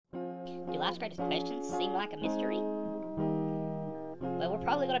Do life's greatest questions seem like a mystery? Well, we're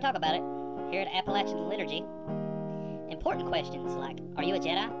probably going to talk about it here at Appalachian Liturgy. Important questions like, are you a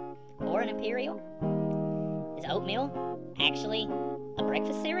Jedi or an Imperial? Is oatmeal actually a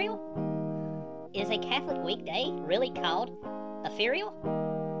breakfast cereal? Is a Catholic weekday really called a ferial?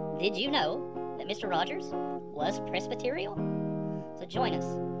 Did you know that Mr. Rogers was Presbyterial? So join us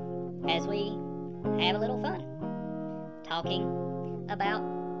as we have a little fun talking about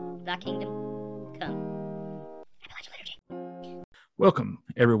Thy Kingdom Come. Appalachian Liturgy. Welcome,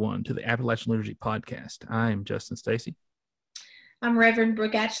 everyone, to the Appalachian Liturgy Podcast. I am Justin Stacy. I'm Reverend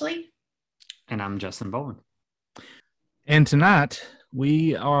Brooke Ashley. And I'm Justin Bowen. And tonight,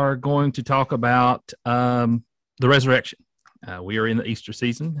 we are going to talk about the resurrection. We are in the Easter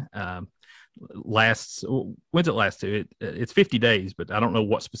season. When's it last to? It's 50 days, but I don't know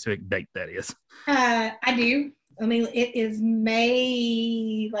what specific date that is. I do. I mean, it is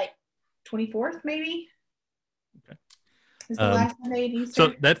May 24th, maybe. Okay. Is the last Sunday of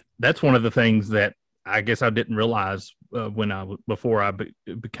Easter. So that's one of the things that I guess I didn't realize before I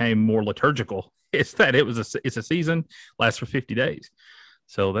became more liturgical. Is that it's a season, lasts for 50 days.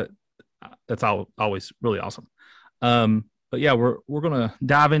 So that's always really awesome. But yeah, we're gonna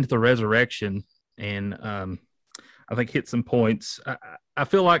dive into the resurrection and I think hit some points. I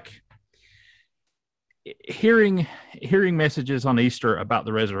feel like hearing messages on Easter about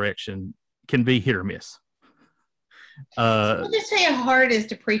the resurrection can be hit or miss. I'll just tell you how hard it is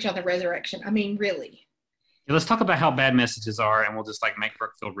to preach on the resurrection. I mean, really. Yeah, let's talk about how bad messages are, and we'll just make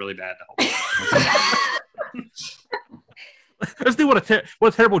Brooke feel really bad. Let's do what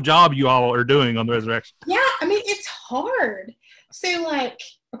a terrible job you all are doing on the resurrection. Yeah, I mean, it's hard. So,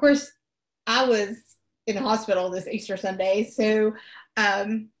 of course, I was in the hospital this Easter Sunday, so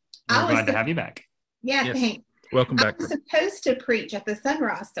We're glad to have you back. Yeah, Yes. thanks. Welcome back. I was supposed to preach at the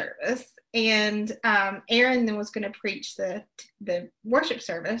sunrise service, and Aaron then was going to preach the worship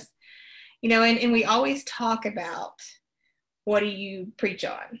service, and we always talk about what do you preach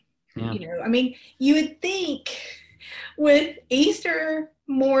on? Yeah. I mean, you would think with Easter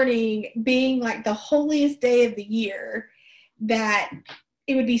morning being like the holiest day of the year that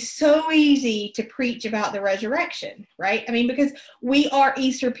it would be so easy to preach about the resurrection, right? I mean, because we are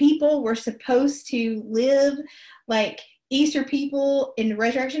Easter people. We're supposed to live like Easter people in the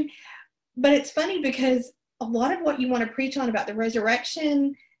resurrection. But it's funny because a lot of what you want to preach on about the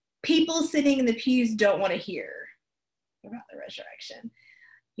resurrection, people sitting in the pews don't want to hear about the resurrection.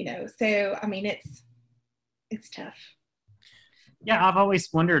 So, I mean, it's tough. Yeah, I've always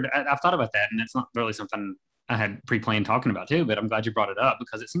wondered, I've thought about that, and it's not really something I had pre-planned talking about too, but I'm glad you brought it up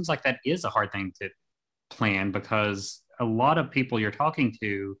because it seems like that is a hard thing to plan because a lot of people you're talking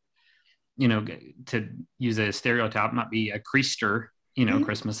to, to use a stereotype, not be a Creaster, Mm-hmm.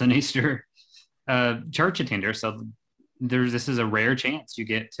 Christmas and Easter church attender. So this is a rare chance you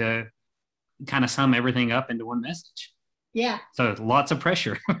get to kind of sum everything up into one message. Yeah. So lots of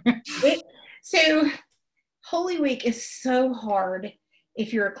pressure. So Holy Week is so hard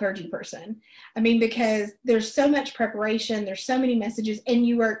if you're a clergy person. I mean, because there's so much preparation, there's so many messages, and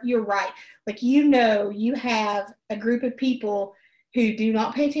you're right. You have a group of people who do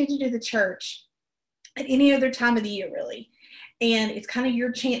not pay attention to the church at any other time of the year, really. And it's kind of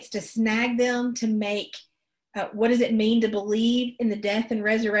your chance to snag them to make what does it mean to believe in the death and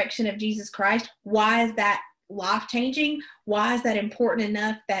resurrection of Jesus Christ? Why is that life-changing? Why is that important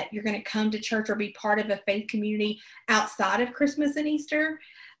enough that you're going to come to church or be part of a faith community outside of Christmas and Easter?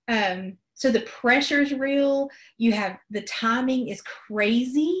 So the pressure is real. You have the timing is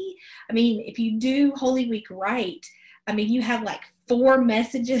crazy. I mean, if you do Holy Week right, I mean, you have 4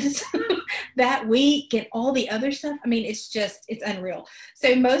 messages that week and all the other stuff. I mean, it's unreal.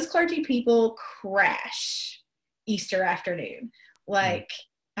 So most clergy people crash Easter afternoon.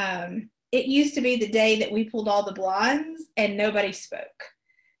 It used to be the day that we pulled all the blinds and nobody spoke.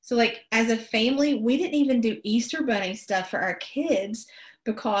 So as a family, we didn't even do Easter bunny stuff for our kids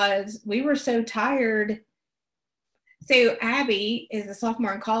because we were so tired. So Abby is a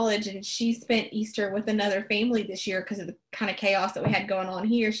sophomore in college and she spent Easter with another family this year because of the kind of chaos that we had going on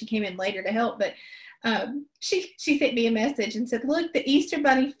here. She came in later to help, but she sent me a message and said, look, the Easter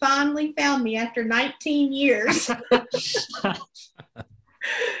bunny finally found me after 19 years.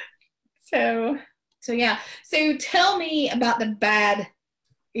 So yeah. So tell me about the bad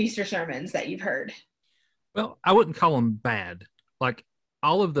Easter sermons that you've heard. Well, I wouldn't call them bad.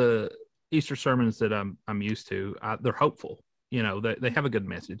 All of the Easter sermons that I'm used to, they're hopeful. They have a good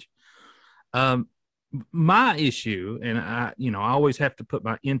message. My issue, and I always have to put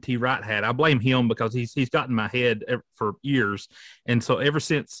my NT Wright hat. I blame him because he's gotten my head for years, and so ever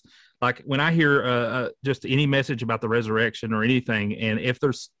since Like when I hear just any message about the resurrection or anything, and if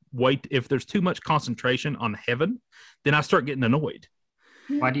there's too much concentration on heaven, then I start getting annoyed.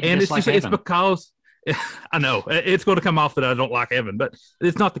 Why do you And dislike it's heaven? because I know it's going to come off that I don't like heaven, but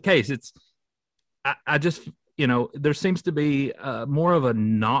it's not the case. I just, there seems to be more of a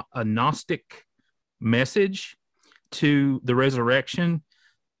Gnostic message to the resurrection,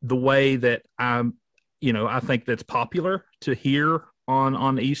 the way that I think that's popular to hear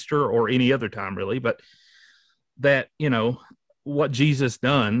on Easter or any other time really, but that, what Jesus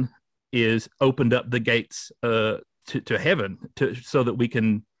done is opened up the gates to heaven so that we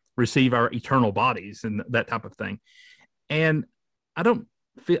can receive our eternal bodies and that type of thing. And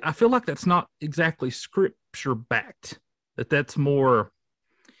I feel like that's not exactly scripture backed, that's more,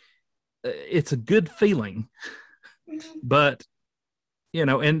 it's a good feeling, but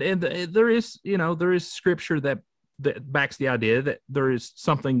and there is scripture that backs the idea that there is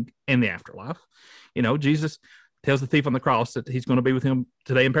something in the afterlife. Jesus tells the thief on the cross that he's going to be with him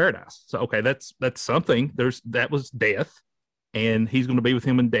today in paradise. So, okay, that's something. That was death, and he's going to be with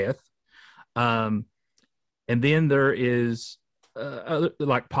him in death. And then there is,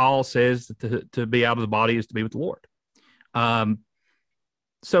 like Paul says, to be out of the body is to be with the Lord.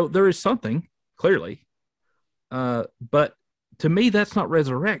 So there is something clearly, but to me, that's not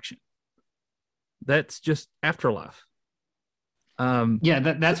resurrection. That's just afterlife.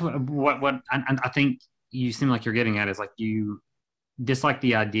 That's what I think you seem like you're getting at is like you dislike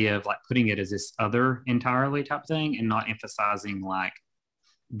the idea of like putting it as this other entirely type thing and not emphasizing like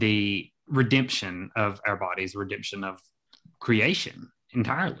the redemption of our bodies, redemption of creation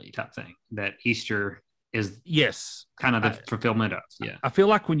entirely type thing that Easter is kind of the fulfillment of. Yeah. I feel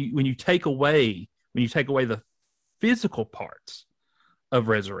like when you take away the physical parts of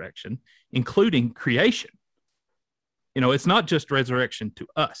resurrection, including creation, it's not just resurrection to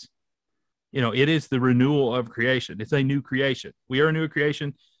us. It is the renewal of creation. It's a new creation. We are a new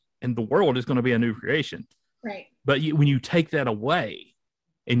creation, and the world is going to be a new creation. Right. But when you take that away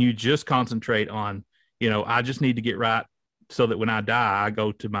and you just concentrate on, I just need to get right so that when I die, I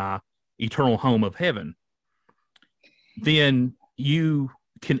go to my eternal home of heaven, then you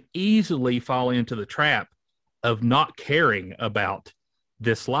can easily fall into the trap of not caring about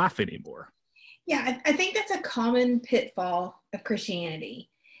this life anymore. Yeah, I think that's a common pitfall of Christianity.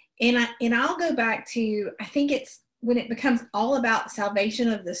 And I'll go back to, I think it's when it becomes all about salvation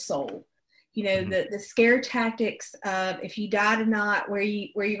of the soul, the scare tactics of if you die tonight, where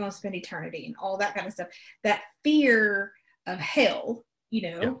you going to spend eternity and all that kind of stuff, that fear of hell,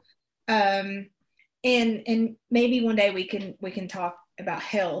 Yeah. And maybe one day we can talk about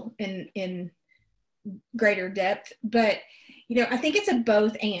hell in greater depth, but I think it's a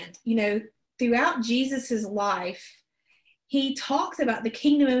both and. Throughout Jesus's life, he talks about the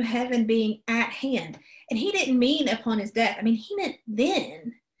kingdom of heaven being at hand, and he didn't mean upon his death. I mean, he meant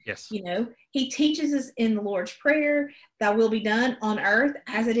then. Yes. He teaches us in the Lord's Prayer, "Thy will be done on earth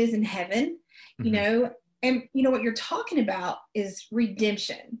as it is in heaven." Mm-hmm. And what you're talking about is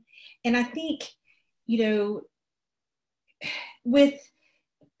redemption, and I think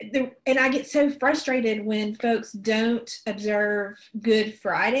and I get so frustrated when folks don't observe Good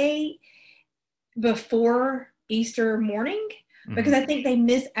Friday before Easter morning, because I think they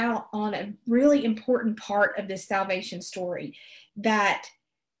miss out on a really important part of this salvation story, that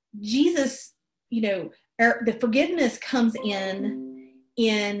Jesus, the forgiveness comes in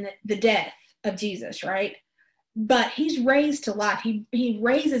the death of Jesus, right? But he's raised to life. He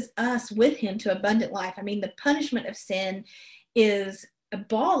raises us with him to abundant life. I mean, the punishment of sin is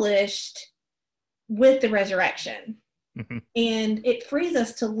abolished with the resurrection. Mm-hmm. And it frees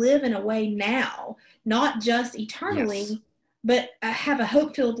us to live in a way now, not just eternally, but have a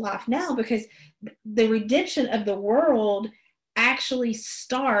hope-filled life now, because the redemption of the world actually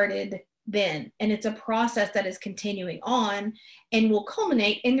started then. And it's a process that is continuing on and will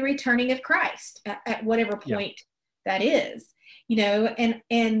culminate in the returning of Christ at whatever point that is,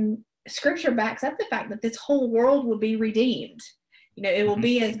 and scripture backs up the fact that this whole world will be redeemed. It will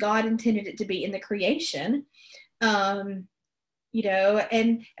be as God intended it to be in the creation. And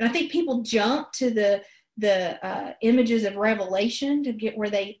I think people jump to the images of Revelation to get where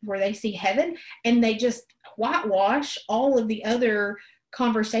they see heaven, and they just whitewash all of the other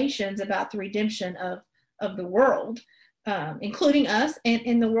conversations about the redemption of the world, including us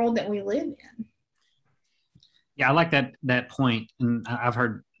and the world that we live in. Yeah, I like that point, and I've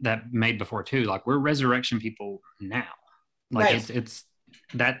heard that made before too. Like, we're resurrection people now. Like, right. It's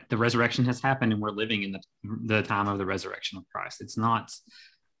that the resurrection has happened, and we're living in the time of the resurrection of Christ. It's not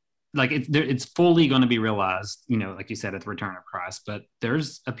like it's fully going to be realized, like you said, at the return of Christ. But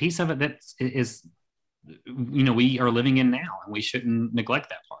there's a piece of it that is, we are living in now, and we shouldn't neglect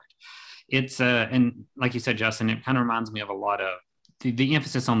that part. It's and like you said, Justin, it kind of reminds me of a lot of the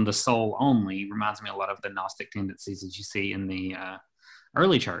emphasis on the soul only reminds me a lot of the Gnostic tendencies that you see in the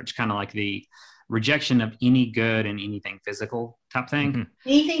early church, kind of like the rejection of any good and anything physical type thing. Mm-hmm.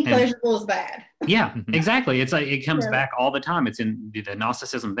 Anything pleasurable is bad. Yeah, exactly. It's like it comes back all the time. It's in the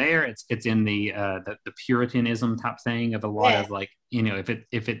Gnosticism there. It's in the Puritanism type thing of a lot of like,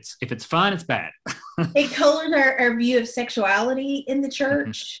 if it's fun, it's bad. It colors our view of sexuality in the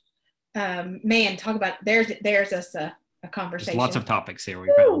church. Man, talk about there's us a conversation. There's lots of topics here we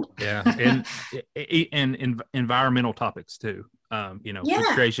found. Yeah, and environmental topics too. Food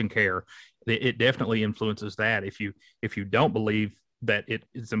creation care. It definitely influences that. If you don't believe that it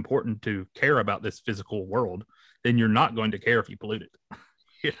is important to care about this physical world, then you're not going to care if you pollute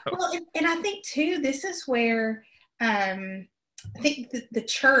it. Well, and I think too, this is where I think the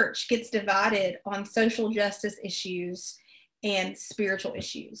church gets divided on social justice issues and spiritual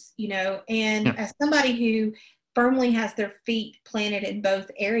issues, and as somebody who firmly has their feet planted in both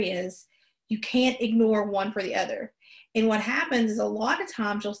areas, you can't ignore one for the other. And what happens is a lot of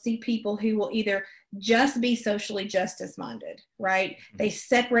times you'll see people who will either just be socially justice minded, right? They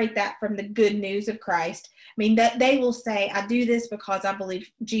separate that from the good news of Christ. I mean, that they will say, I do this because I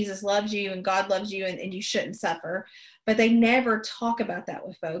believe Jesus loves you and God loves you and you shouldn't suffer. But they never talk about that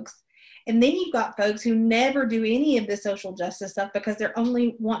with folks. And then you've got folks who never do any of the social justice stuff because they're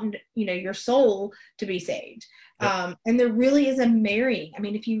only wanting, your soul to be saved. Yep. And there really is a marrying. I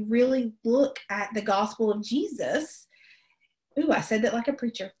mean, if you really look at the gospel of Jesus, I said that like a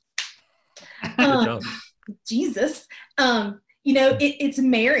preacher. Jesus, it's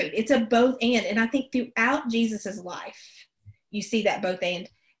married. It's a both and. And I think throughout Jesus's life, you see that both and.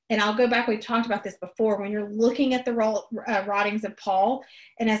 And I'll go back, we've talked about this before, when you're looking at the writings of Paul,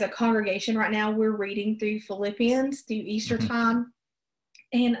 and as a congregation right now, we're reading through Philippians through Easter time.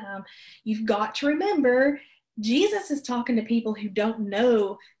 And you've got to remember, Jesus is talking to people who don't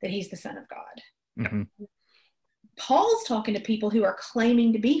know that he's the Son of God. Mm-hmm. Paul's talking to people who are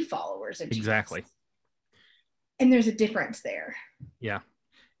claiming to be followers of Jesus. Exactly. And there's a difference there. Yeah.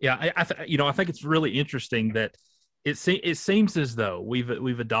 I think it's really interesting that it seems as though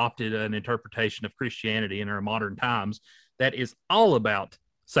we've adopted an interpretation of Christianity in our modern times that is all about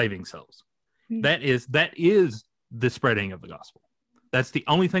saving souls. Mm-hmm. That is the spreading of the gospel. That's the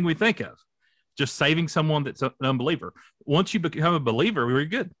only thing we think of, just saving someone that's an unbeliever. Once you become a believer, we're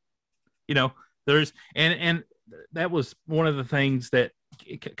good. There's and that was one of the things that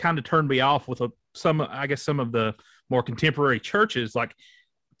kind of turned me off with some of the more contemporary churches. Like,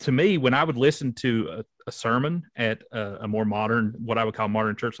 to me, when I would listen to a sermon at a more modern, what I would call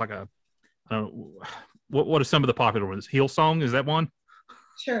modern church, like what are some of the popular ones? Hillsong, is that one?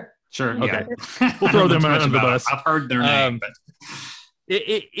 Sure. Okay. Yeah. We'll throw them under the bus. I've heard their name, but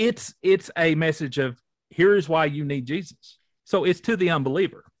it's a message of, here's why you need Jesus. So it's to the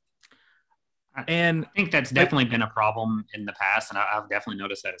unbeliever. And I think that's definitely been a problem in the past, and I've definitely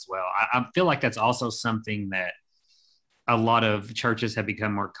noticed that as well. I feel like that's also something that a lot of churches have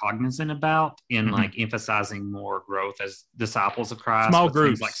become more cognizant about in like emphasizing more growth as disciples of Christ. Small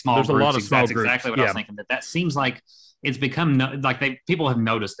groups. Like small There's groups. A lot of small that's groups. Exactly what I was thinking. That seems like it's become people have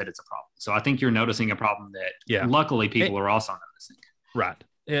noticed that it's a problem. So I think you're noticing a problem that luckily people are also noticing. Right.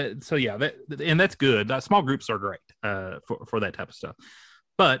 And that's good. Small groups are great for that type of stuff.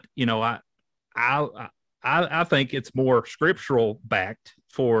 But I think it's more scriptural backed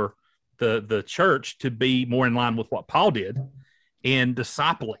for the church to be more in line with what Paul did in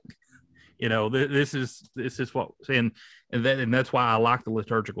discipling. This is what, and that's why I like the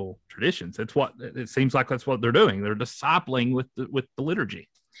liturgical traditions. It's what it seems like that's what they're doing. They're discipling with the liturgy.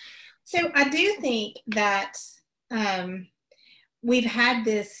 So I do think that we've had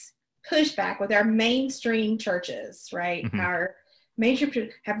this pushback with our mainstream churches, right? Mm-hmm. Our mainstream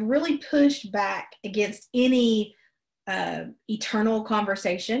churches have really pushed back against any eternal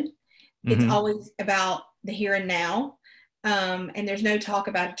conversation. It's always about the here and now. And there's no talk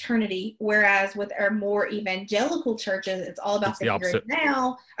about eternity. Whereas with our more evangelical churches, it's all about the here and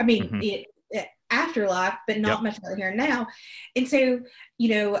now. I mean, afterlife, but not much about the here and now. And so,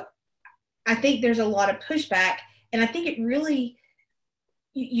 I think there's a lot of pushback. And I think it really,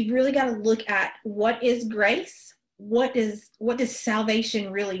 you've really got to look at what is grace? What does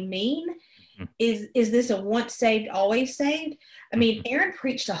salvation really mean? Is this a once saved, always saved? I mean, Aaron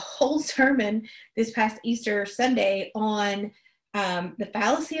preached a whole sermon this past Easter Sunday on the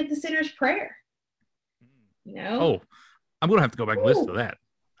fallacy of the sinner's prayer. Oh, I'm going to have to go back and listen to that.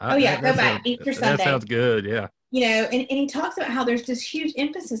 Oh, yeah, go back. Sounds, Easter that Sunday. sounds good. Yeah. You know, and he talks about how there's this huge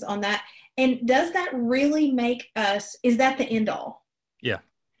emphasis on that. And does that really make us, is that the end all? Yeah.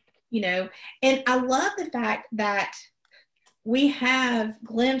 You know, and I love the fact that we have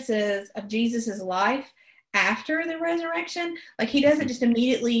glimpses of Jesus's life after the resurrection. Like he doesn't just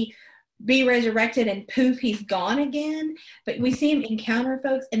immediately be resurrected and poof, he's gone again. But we see him encounter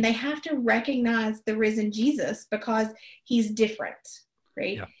folks and they have to recognize the risen Jesus because he's different,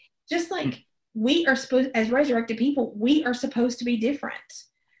 right? Yeah. Just like we are supposed, as resurrected people, we are supposed to be different.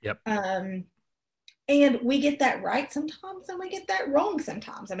 Yep. And we get that right sometimes and we get that wrong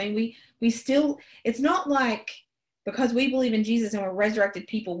sometimes. I mean, we still, it's not like because we believe in Jesus and we're resurrected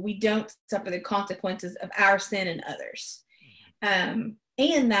people, we don't suffer the consequences of our sin and others. And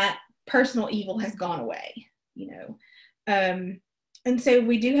that personal evil has gone away, you know. And so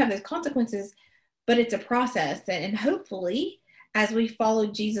we do have those consequences, but it's a process. And hopefully, as we follow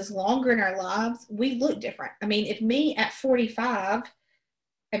Jesus longer in our lives, we look different. I mean, if me at 45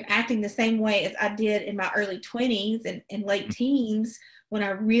 am acting the same way as I did in my early 20s and late teens, when I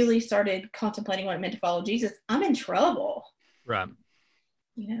really started contemplating what it meant to follow Jesus, I'm in trouble. Right.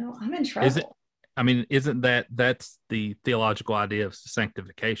 You know, I'm in trouble. Isn't that's the theological idea of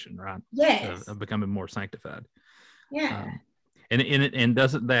sanctification, right? Yes. Of becoming more sanctified. Yeah. And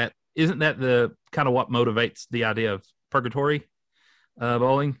isn't that the kind of what motivates the idea of purgatory,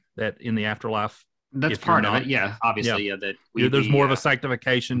 bowling, that in the afterlife? That's part of it. Yeah. Obviously. Yeah. That there's more of a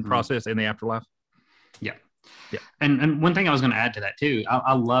sanctification process in the afterlife. Yeah. Yeah. And one thing I was going to add to that too,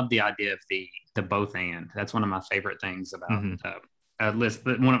 I love the idea of the both and. That's one of my favorite things about list.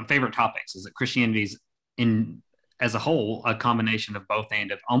 One of my favorite topics is that Christianity's as a whole a combination of both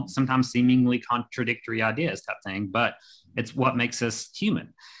and of sometimes seemingly contradictory ideas type thing, but it's what makes us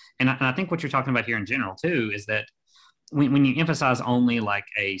human. And I think what you're talking about here in general too is that when you emphasize only like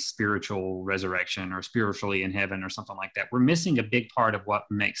a spiritual resurrection or spiritually in heaven or something like that, we're missing a big part of what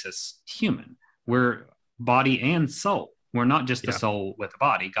makes us human. We're body and soul. We're not just a soul with a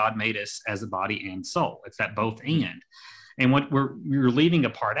body. God made us as a body and soul. It's that both and. And what you're leaving a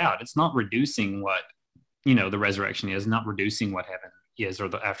part out. It's not reducing what, you know, the resurrection is, not reducing what heaven is or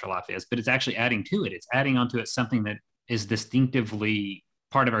the afterlife is, but it's actually adding to it. It's adding onto it something that is distinctively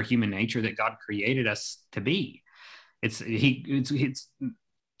part of our human nature that God created us to be. It's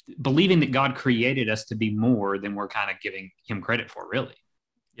believing that God created us to be more than we're kind of giving him credit for, really.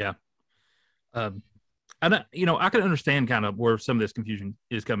 Yeah. And I can understand kind of where some of this confusion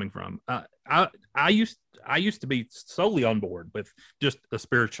is coming from. I used to be solely on board with just a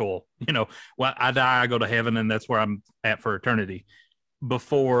spiritual, well, I die, I go to heaven, and that's where I'm at for eternity.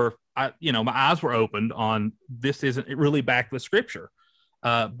 Before my eyes were opened on this isn't really backed with scripture.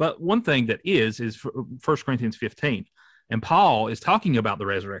 But one thing that is 1 Corinthians 15, and Paul is talking about the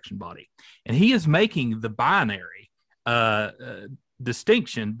resurrection body, and he is making the binary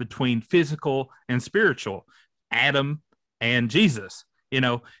distinction between physical and spiritual, Adam and Jesus.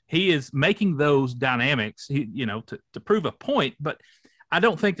 He is making those dynamics, to prove a point, but I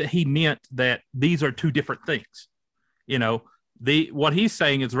don't think that he meant that these are two different things. What he's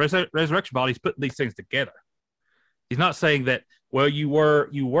saying is resurrection bodies put these things together. He's not saying that, well, you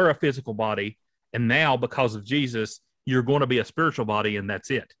were a physical body, and now because of Jesus, you're going to be a spiritual body, and that's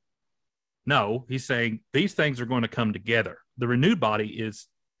it. No, he's saying these things are going to come together. The renewed body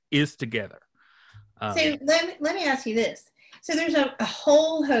is together. So let me ask you this. So there's a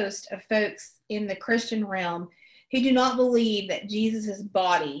whole host of folks in the Christian realm who do not believe that Jesus's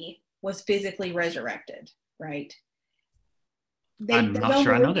body was physically resurrected, right? I'm not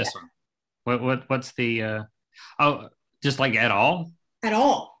sure I know this one. What's the just like at all? At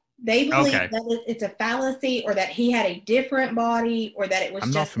all. They believe that it's a fallacy, or that he had a different body, or that it was I'm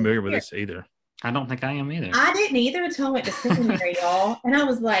not familiar with this either. I don't think I am either. I didn't either until I went to seminary, y'all. And I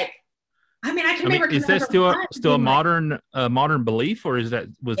was like, I can remember. Is that still a modern belief, or was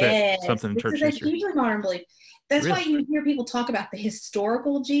that something in church history? It's a hugely modern belief. That's why you hear people talk about the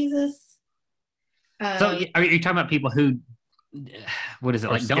historical Jesus. So are you talking about people who, what is it,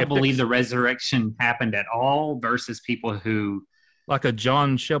 like, don't believe the resurrection happened at all, versus people who, like a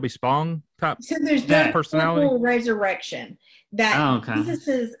John Shelby Spong type? So there's that personality resurrection, that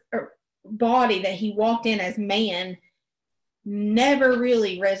Jesus's body that he walked in as man never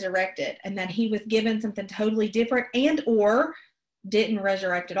really resurrected, and that he was given something totally different and or didn't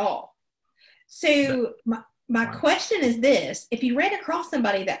resurrect at all. So my question is this: if you ran across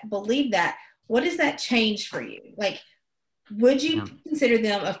somebody that believed that, what does that change for you? Like, would you consider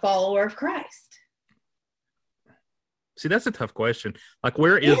them a follower of Christ? See, that's a tough question. Like,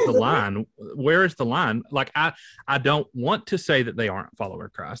 where is the line? Where is the line? Like, I don't want to say that they aren't a follower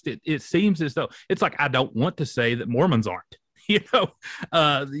of Christ. It seems as though it's like I don't want to say that Mormons aren't. They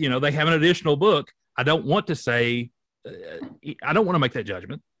have an additional book. I don't want to say. I don't want to make that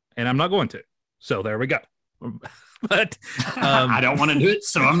judgment, and I'm not going to. So there we go. But I don't want to do it,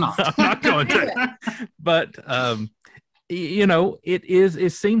 so I'm not. I'm not going to. But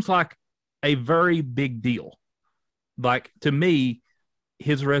it seems like a very big deal. Like, to me,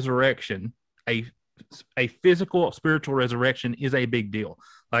 his resurrection, a physical, spiritual resurrection, is a big deal.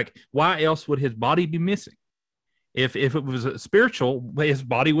 Like, why else would his body be missing? If it was a spiritual, his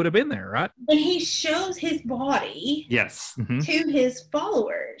body would have been there, right? And he shows his body, yes, to his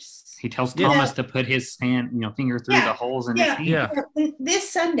followers. He tells Thomas to put his finger through the holes in his hand. Yeah. This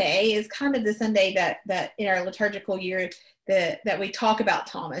Sunday is kind of the Sunday that in our liturgical year that we talk about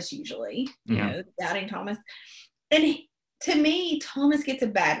Thomas usually, doubting Thomas. And to me, Thomas gets a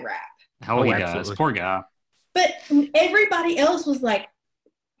bad rap. Oh, he does. Poor guy. But everybody else was like,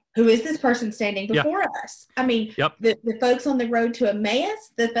 who is this person standing before us? I mean, the folks on the road to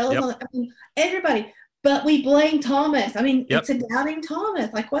Emmaus, the fellows everybody. But we blame Thomas. I mean, it's a doubting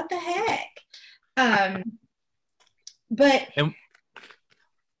Thomas. Like, what the heck? But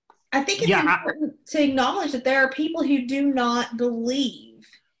I think it's important to acknowledge that there are people who do not believe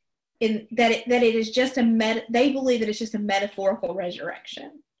in that it is just they believe that it's just a metaphorical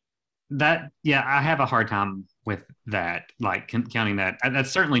resurrection. I have a hard time with that, like counting that. That's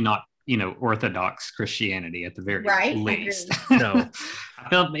certainly not, Orthodox Christianity at the very least. No, I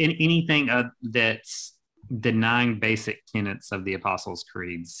feel anything that's denying basic tenets of the Apostles'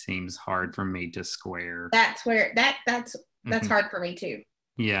 Creed seems hard for me to square. That's where that's hard for me too.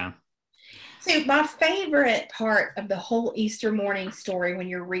 Yeah. So my favorite part of the whole Easter morning story when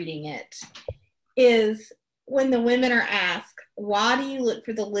you're reading it is when the women are asked, why do you look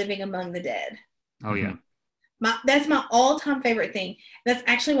for the living among the dead? Oh, yeah. That's my all-time favorite thing. That's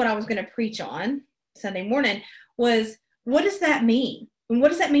actually what I was going to preach on Sunday morning was, what does that mean? And what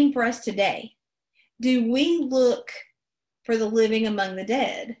does that mean for us today? Do we look for the living among the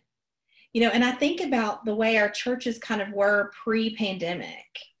dead? And I think about the way our churches kind of were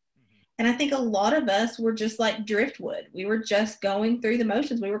pre-pandemic. And I think a lot of us were just like driftwood. We were just going through the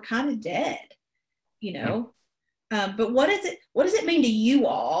motions. We were kind of dead, But what does it mean to you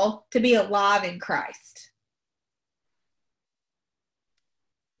all to be alive in Christ?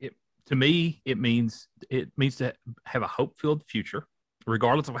 To me, it means to have a hope-filled future,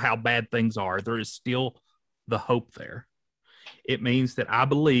 regardless of how bad things are. There is still the hope there. It means that I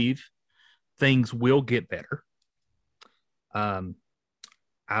believe things will get better.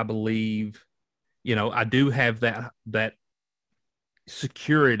 I believe, I do have that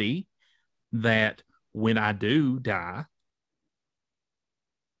security that when I do die,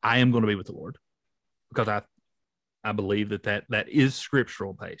 I am going to be with the Lord, because I believe that is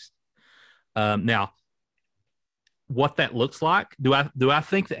scriptural based. Now, what that looks like, do I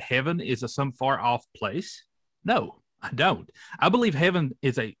think that heaven is some far off place? No, I don't. I believe heaven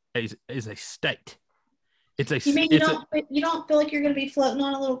is a state. It's a. You mean you don't feel like you're going to be floating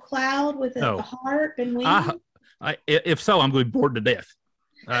on a little cloud with a harp and wings? If so, I'm going to be bored to death.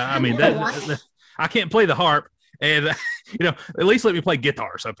 I mean that. I can't play the harp, and at least let me play guitar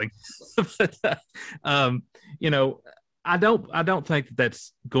or something. But, I don't think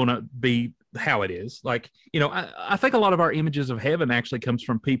that's going to be how it is. Like, I think a lot of our images of heaven actually comes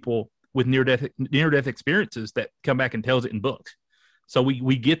from people with near-death experiences that come back and tells it in books. So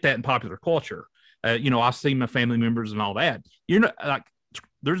we get that in popular culture. I've seen my family members and all that. You're not like,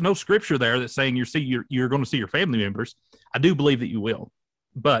 there's no scripture there that's saying you're going to see your family members. I do believe that you will,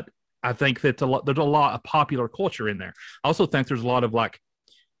 but I think that there's a lot of popular culture in there. I also think there's a lot of like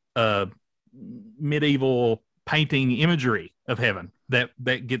medieval painting imagery of heaven that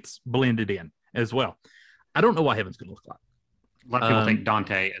gets blended in as well. I don't know what heaven's going to look like. A lot of people think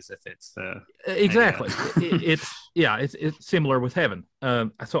Dante as if it's the exactly. It's similar with heaven.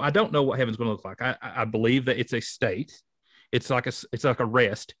 So I don't know what heaven's going to look like. I believe that it's a state. It's like a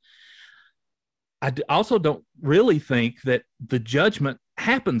rest. I also don't really think that the judgment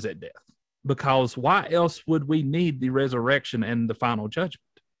happens at death, because why else would we need the resurrection and the final judgment?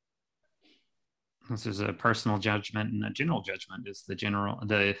 This is a personal judgment, and a general judgment is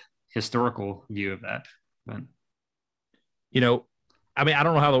the historical view of that. But I mean, I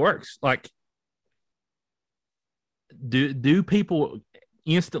don't know how that works. Like, do people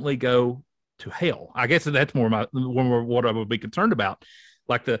instantly go to hell? I guess that's more what I would be concerned about.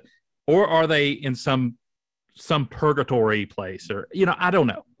 Like or are they in some some purgatory place, or I don't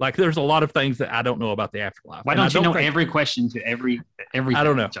know. Like, there's a lot of things that I don't know about the afterlife. Why don't you know every question to everything? I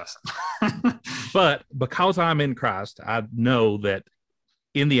don't know. Justin. But because I'm in Christ, I know that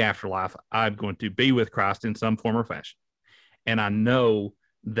in the afterlife, I'm going to be with Christ in some form or fashion. And I know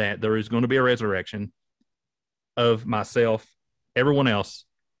that there is going to be a resurrection of myself, everyone else,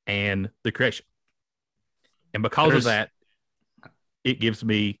 and the creation. And because of that, it gives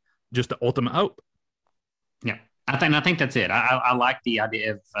me just the ultimate hope. Yeah, I think that's it. I like the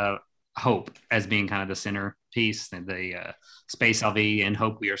idea of hope as being kind of the centerpiece, and the space salvi and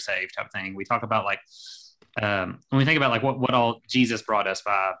hope we are saved type thing. We talk about, like, when we think about, like, what all Jesus brought us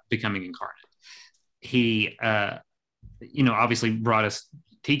by becoming incarnate. He, obviously brought us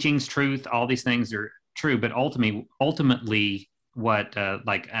teachings, truth. All these things are true, but ultimately, what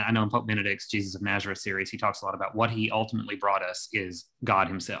like, I know in Pope Benedict's Jesus of Nazareth series, he talks a lot about what he ultimately brought us is God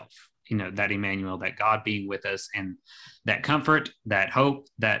himself. That Emmanuel, that God being with us, and that comfort, that hope,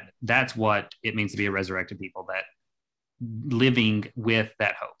 that's what it means to be a resurrected people, that living with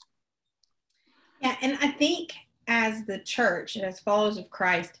that hope. Yeah, and I think as the church and as followers of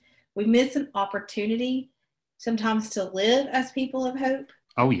Christ, we miss an opportunity sometimes to live as people of hope.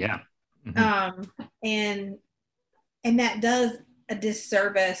 Oh, yeah. Mm-hmm. And that does a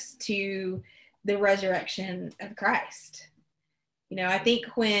disservice to the resurrection of Christ. I think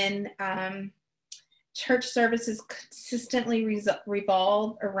when church services consistently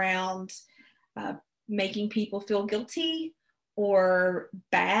revolve around making people feel guilty or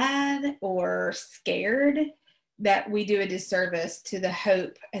bad or scared, that we do a disservice to the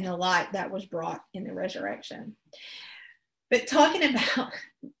hope and the light that was brought in the resurrection. But talking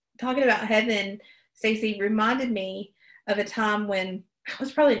about heaven, Stacey, reminded me of a time when I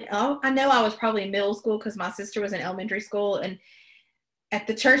was probably in middle school, because my sister was in elementary school, and at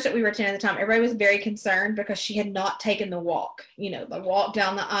the church that we were attending at the time, everybody was very concerned because she had not taken the walk, the walk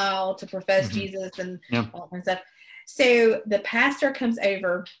down the aisle to profess Jesus and all that stuff. So the pastor comes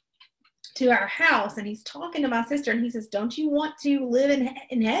over to our house and he's talking to my sister, and he says, "Don't you want to live in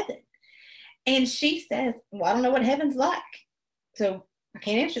heaven?" And she says, "Well, I don't know what heaven's like, so I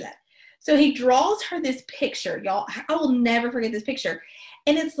can't answer that." So he draws her this picture, y'all. I will never forget this picture.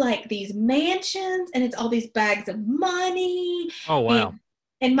 And it's like these mansions, and it's all these bags of money. Oh, wow.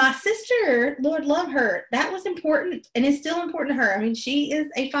 And my sister, Lord love her, that was important, and it's still important to her. I mean, she is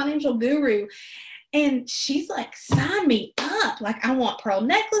a financial guru. And she's like, "Sign me up. Like, I want pearl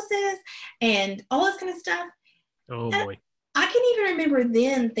necklaces and all this kind of stuff." Oh, and boy. I can even remember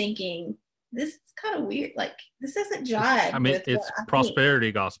then thinking, this is kind of weird. Like, this doesn't jive. I mean, with it's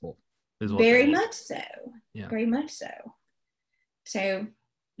prosperity gospel. Is what very much so. Yeah. Very much so. So,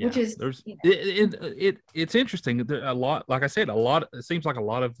 yeah. Which is, it's interesting. A lot, like I said, it seems like a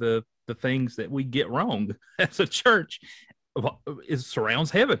lot of the things that we get wrong as a church surrounds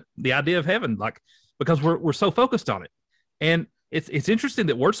heaven, the idea of heaven, like, because we're so focused on it. And it's interesting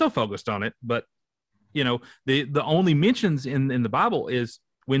that we're so focused on it, but the only mentions in the Bible is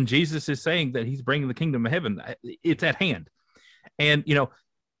when Jesus is saying that he's bringing the kingdom of heaven. It's at hand. And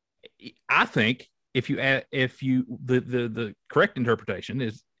I think the correct interpretation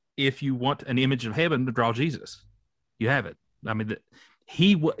is, if you want an image of heaven to draw Jesus, you have it. I mean,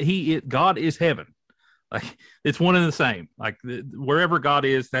 God is heaven. Like, it's one and the same. Like, wherever God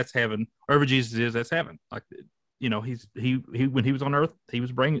is, that's heaven. Wherever Jesus is, that's heaven. Like, he when he was on earth, he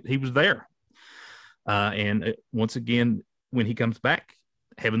was there. And once again, when he comes back,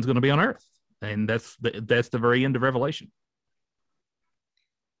 heaven's going to be on earth, and that's the very end of Revelation.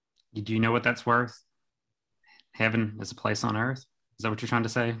 Do you know what that's worth? Heaven is a place on earth. Is that what you're trying to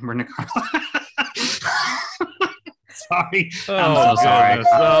say, Brenda? Sorry. I'm so sorry.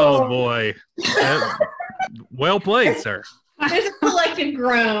 Oh, boy. Well played, sir. There's a collective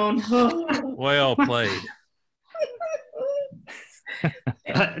groan. Well played.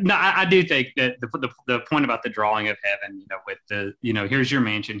 No, I do think that the point about the drawing of heaven, with the, here's your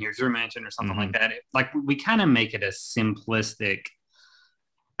mansion, or something like that. Like, we kind of make it a simplistic,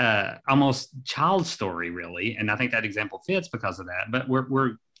 almost child story, really. And I think that example fits because of that. But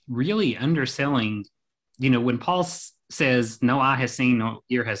we're really underselling, when Paul says, "No eye has seen, no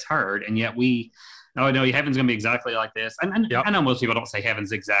ear has heard," and yet heaven's going to be exactly like this. And I know most people don't say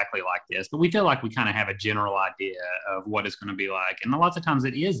heaven's exactly like this, but we feel like we kind of have a general idea of what it's going to be like. And lots of times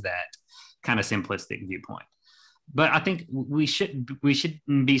it is that kind of simplistic viewpoint. But I think we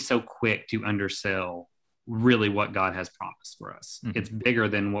shouldn't be so quick to undersell really what God has promised for us. Mm-hmm. It's bigger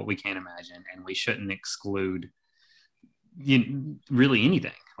than what we can imagine, and we shouldn't exclude really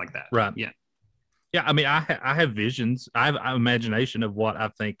anything like that. Right. Yeah. Yeah. I mean, I have visions. I have an imagination of what I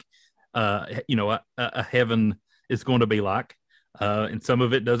think a heaven is going to be like, and some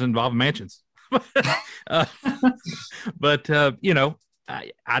of it does involve mansions. uh, but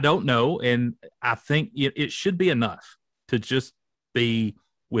I don't know, and I think it should be enough to just be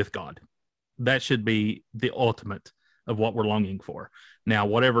with God. That should be the ultimate of what we're longing for. Now,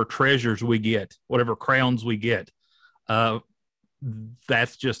 whatever treasures we get, whatever crowns we get,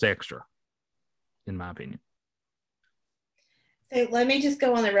 that's just extra, in my opinion. So let me just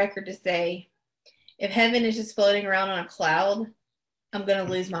go on the record to say, if heaven is just floating around on a cloud, I'm going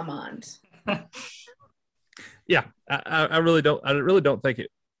to lose my mind. Yeah, I really don't. I really don't think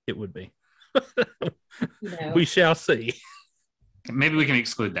it would be. We shall see. Maybe we can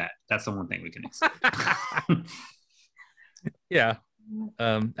exclude that. That's the one thing we can exclude. Yeah.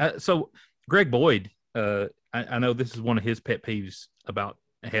 So Greg Boyd, I know this is one of his pet peeves about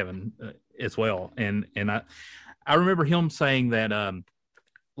heaven as well, and I remember him saying that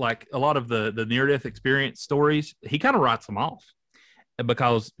like a lot of the near-death experience stories, he kind of writes them off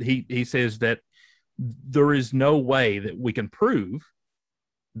because he says that there is no way that we can prove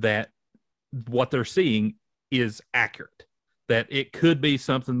that what they're seeing is accurate, that it could be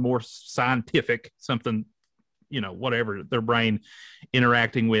something more scientific, something, whatever their brain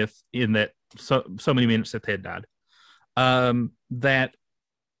interacting with in that so many minutes that they had died, that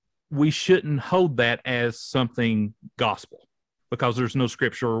we shouldn't hold that as something gospel because there's no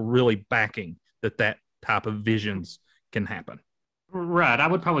scripture really backing that type of visions can happen. Right. I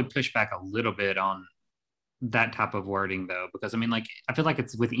would probably push back a little bit on that type of wording, though, because I feel like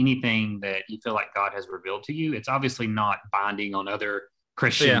it's with anything that you feel like God has revealed to you, it's obviously not binding on other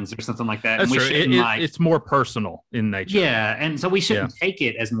Christians or something like that. That's true. It's more personal in nature. Yeah. And so we shouldn't take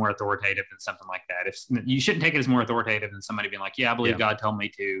it as more authoritative than something like that. If you shouldn't take it as more authoritative than somebody being like, yeah, I believe God told me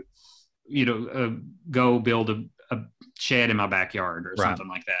to, go build a shed in my backyard or something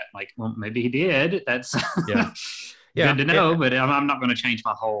like that. Like, well, maybe he did. That's good to know, but I'm not going to change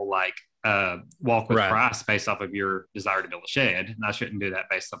my whole walk with Christ based off of your desire to build a shed, and I shouldn't do that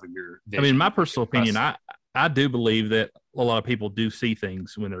based off of your vision. I mean, my personal opinion, I do believe that a lot of people do see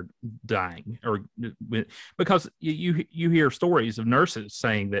things when they're dying, because you hear stories of nurses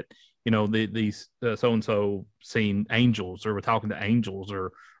saying that these so and so seen angels or were talking to angels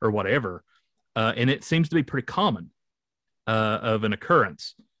or whatever, and it seems to be pretty common of an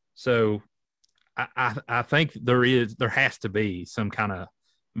occurrence. So I think there has to be some kind of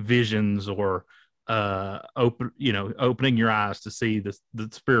visions or opening your eyes to see the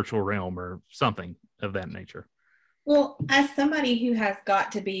spiritual realm or something of that nature. Well, as somebody who has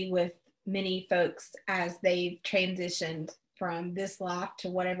got to be with many folks as they've transitioned from this life to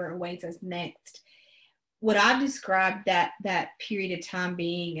whatever awaits us next, what I described that period of time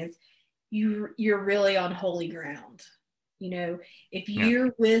being is you're really on holy ground. If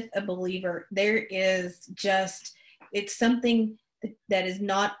you're with a believer, there is just, it's something that is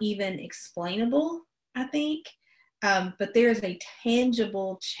not even explainable, I think. But there's a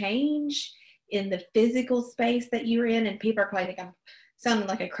tangible change in the physical space that you're in. And people are probably thinking I'm sounding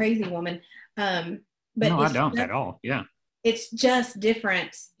like a crazy woman. But no, I don't at all. Yeah. It's just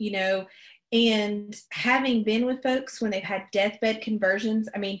different, and having been with folks when they've had deathbed conversions,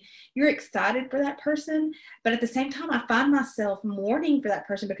 I mean, you're excited for that person, but at the same time, I find myself mourning for that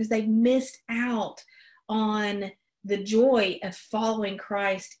person because they've missed out on the joy of following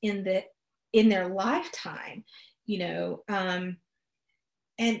Christ in their lifetime, and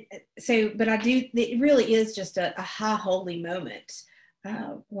so, but it really is just a high holy moment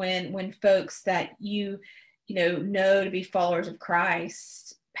when folks that know to be followers of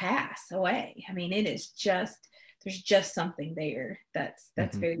Christ pass away. I mean, it is just, there's just something there that's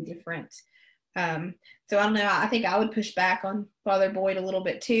very different. So I don't know. I think I would push back on Father Boyd a little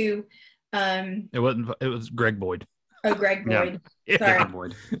bit too. It was Greg Boyd. Oh, Greg Boyd. Yeah. Sorry. Different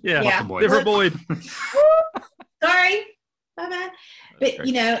Boyd. Yeah. Boyd. Different Boyd. Sorry. My bad. But,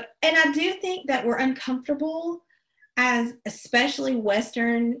 and I do think that we're uncomfortable as especially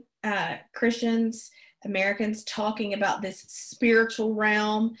Western Christians, Americans, talking about this spiritual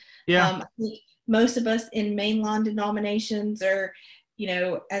realm. I think most of us in mainline denominations are,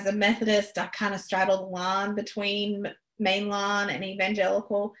 as a Methodist, I kind of straddle the line between mainline and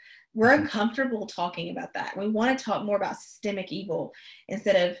evangelical. We're uncomfortable talking about that. We want to talk more about systemic evil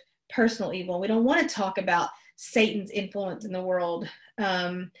instead of personal evil. We don't want to talk about Satan's influence in the world.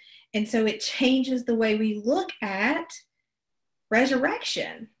 And so it changes the way we look at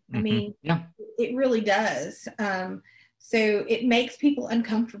resurrection. I mean, it really does. So it makes people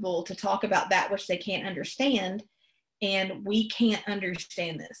uncomfortable to talk about that which they can't understand, and we can't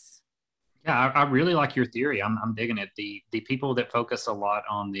understand this. Yeah, I really like your theory. I'm digging it. The people that focus a lot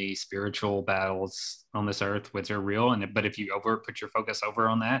on the spiritual battles on this earth, which are real, but if you put your focus over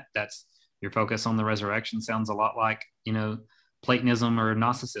on that, that's your focus on the resurrection. Sounds a lot like Platonism or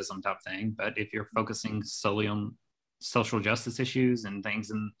Gnosticism type thing. But if you're focusing solely on social justice issues and things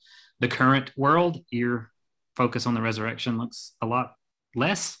in the current world, your focus on the resurrection looks a lot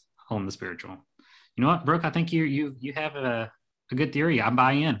less on the spiritual. You know what, Brooke? I think you have a good theory. I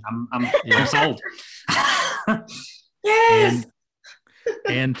buy in. I'm sold. Yes.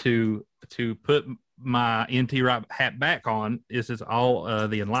 And to put my NT Wright hat back on, this is all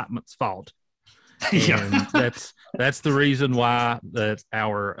the Enlightenment's fault. And that's the reason why that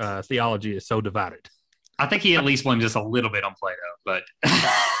our theology is so divided. I think he at least blames just a little bit on Plato, but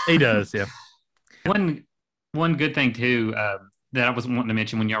he does. Yeah. One good thing too that I was wanting to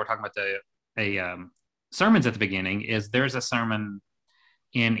mention when y'all were talking about the sermons at the beginning is there's a sermon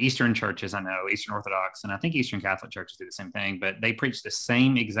in Eastern churches, I know, Eastern Orthodox, and I think Eastern Catholic churches do the same thing, but they preach the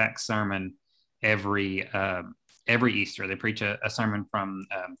same exact sermon every Easter. They preach a sermon from,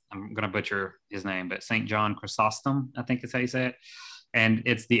 I'm going to butcher his name, but St. John Chrysostom, I think is how you say it. And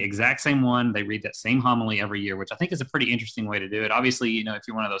it's the exact same one. They read that same homily every year, which I think is a pretty interesting way to do it. Obviously, if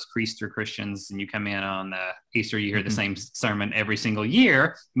you're one of those Creaster Christians and you come in on Easter, you hear the same sermon every single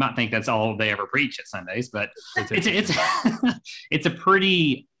year, you might think that's all they ever preach at Sundays, but it's a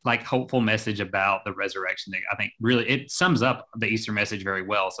pretty hopeful message about the resurrection. I think really it sums up the Easter message very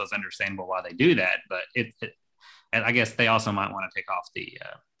well. So it's understandable why they do that, but and I guess they also might want to take off the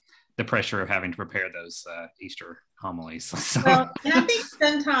pressure of having to prepare those Easter homilies. So. Well, and I think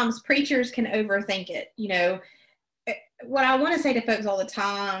sometimes preachers can overthink it. What I want to say to folks all the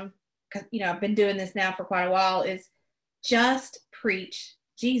time, because I've been doing this now for quite a while, is just preach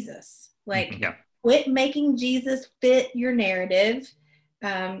Jesus. Quit making Jesus fit your narrative.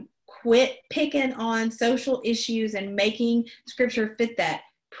 Quit picking on social issues and making Scripture fit that.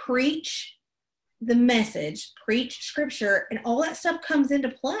 Preach the message, preach Scripture, and all that stuff comes into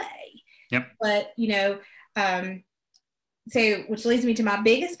play. Yep. But so which leads me to my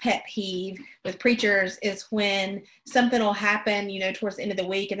biggest pet peeve with preachers is when something will happen, towards the end of the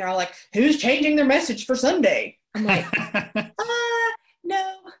week, and they're all like, "Who's changing their message for Sunday?" I'm like,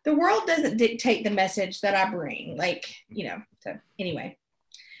 no, the world doesn't dictate the message that I bring. So anyway,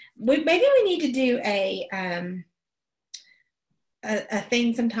 maybe we need to do a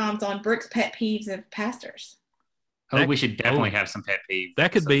thing sometimes on Brooke's pet peeves of pastors. We should definitely have some pet peeves.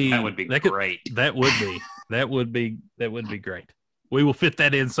 That would be great. That would be great. We will fit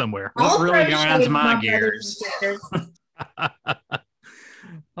that in somewhere. What really grinds my gears?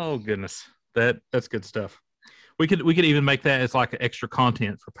 Oh goodness, that's good stuff. We could even make that as extra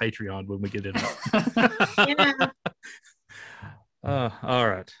content for Patreon when we get it up. Yeah. All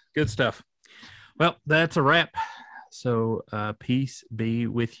right, good stuff. Well, that's a wrap. So peace be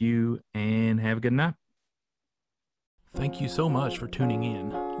with you and have a good night. Thank you so much for tuning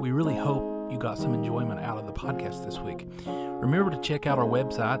in. We really hope you got some enjoyment out of the podcast this week. Remember to check out our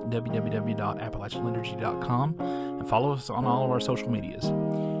website, www.appalachianliturgy.com, and follow us on all of our social medias.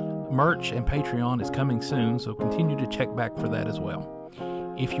 Merch and Patreon is coming soon, so continue to check back for that as well.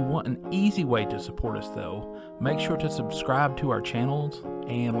 If you want an easy way to support us, though, make sure to subscribe to our channels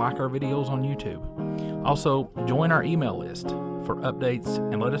and like our videos on YouTube. Also, join our email list for updates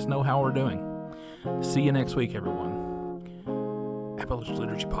and let us know how we're doing. See you next week, everyone. Appalachian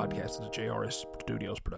Liturgy Podcast is a JRS Studios production.